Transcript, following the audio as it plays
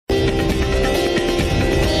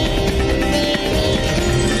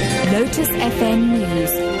Lotus FM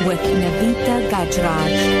News with Navita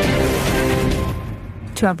Gajraj.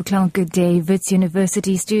 12 o'clock, good day. Wits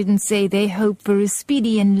University students say they hope for a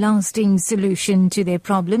speedy and lasting solution to their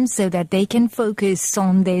problems so that they can focus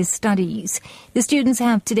on their studies. The students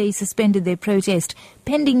have today suspended their protest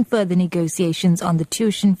pending further negotiations on the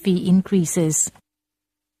tuition fee increases.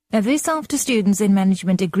 Now, this after students and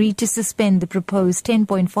management agreed to suspend the proposed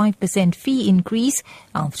 10.5% fee increase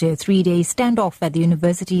after a 3-day standoff at the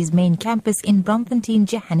university's main campus in Braamfontein,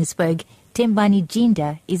 Johannesburg. Tembani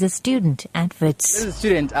Jinda is a student at Wits. As a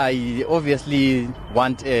student, I obviously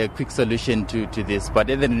want a quick solution to this, but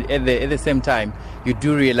at the same time, you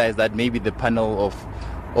do realize that maybe the panel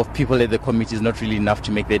of people at the committee is not really enough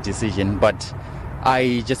to make their decision. But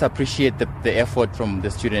I just appreciate the effort from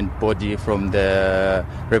the student body, from the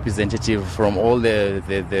representative, from all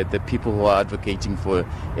the people who are advocating for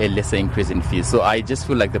a lesser increase in fees. So I just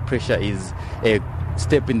feel like the pressure is a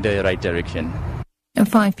step in the right direction.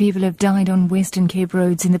 5 people have died on Western Cape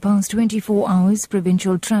roads in the past 24 hours.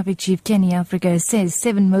 Provincial Traffic Chief Kenny Africa says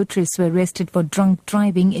 7 motorists were arrested for drunk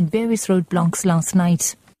driving in various roadblocks last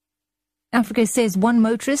night. Africa says 1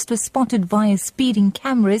 motorist was spotted via speeding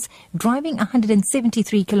cameras driving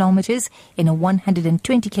 173 kilometres in a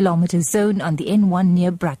 120 kilometre zone on the N1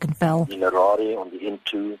 near Brackenfell. In Harare on the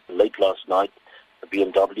N2 late last night, a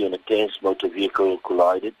BMW and a Thames motor vehicle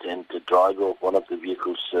collided and the driver of one of the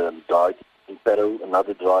vehicles died. In Parow,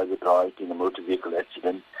 another driver died in a motor vehicle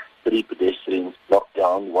accident. 3 pedestrians knocked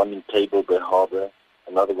down, 1 in Table Bay Harbour,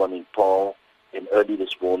 another one in Paarl. And early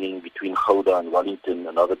this morning, between Gouda and Wellington,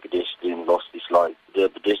 another pedestrian lost his life. The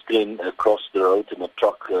pedestrian crossed the road and a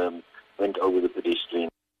truck went over the pedestrian.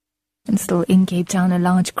 And still in Cape Town, a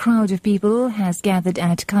large crowd of people has gathered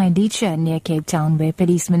at Khayelitsha near Cape Town, where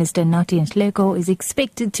Police Minister Nathi Nhleko is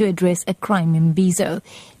expected to address a crime imbizo.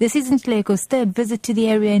 This is Nhleko's 3rd visit to the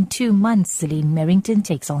area in 2 months. Celine Merrington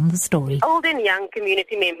takes on the story. Old and young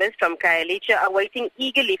community members from Khayelitsha are waiting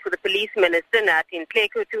eagerly for the Police Minister Nathi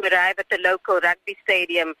Nhleko to arrive at the local rugby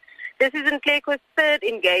stadium. This is Nhleko's 3rd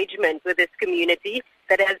engagement with this community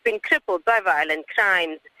that has been crippled by violent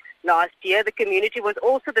crimes. Last year, the community was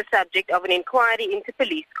also the subject of an inquiry into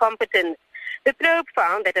police competence. The probe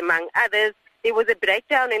found that, among others, there was a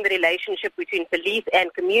breakdown in the relationship between police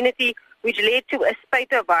and community, which led to a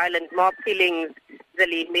spate of violent mob killings.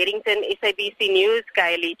 Celine Merrington, SABC News,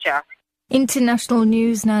 Khayelitsha. International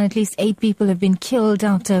news now. At least 8 people have been killed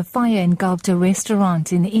after a fire engulfed a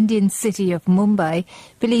restaurant in the Indian city of Mumbai.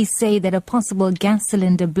 Police say that a possible gas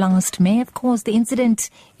cylinder blast may have caused the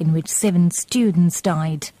incident in which 7 students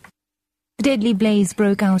died. The deadly blaze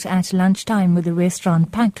broke out at lunchtime with the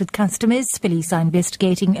restaurant packed with customers. Police are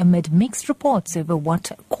investigating amid mixed reports over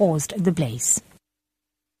what caused the blaze.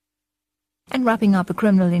 And wrapping up, a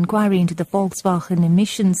criminal inquiry into the Volkswagen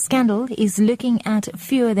emissions scandal is looking at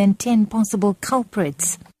fewer than 10 possible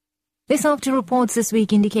culprits. This after reports this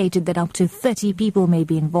week indicated that up to 30 people may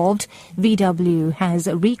be involved. VW has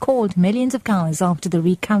recalled millions of cars after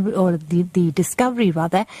the discovery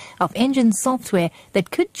of engine software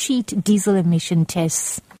that could cheat diesel emission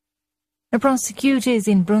tests. The prosecutors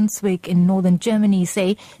in Brunswick in northern Germany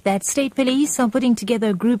say that state police are putting together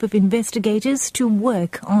a group of investigators to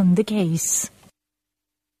work on the case.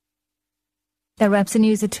 That wraps the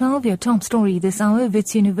news at 12. Your top story this hour.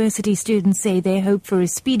 Wits University students say they hope for a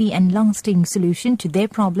speedy and lasting solution to their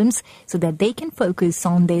problems so that they can focus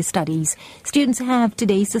on their studies. Students have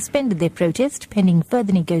today suspended their protest pending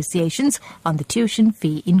further negotiations on the tuition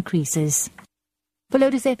fee increases. For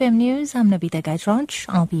Lotus FM News, I'm Navita Gajraj.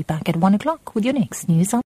 I'll be back at 1 o'clock with your next news.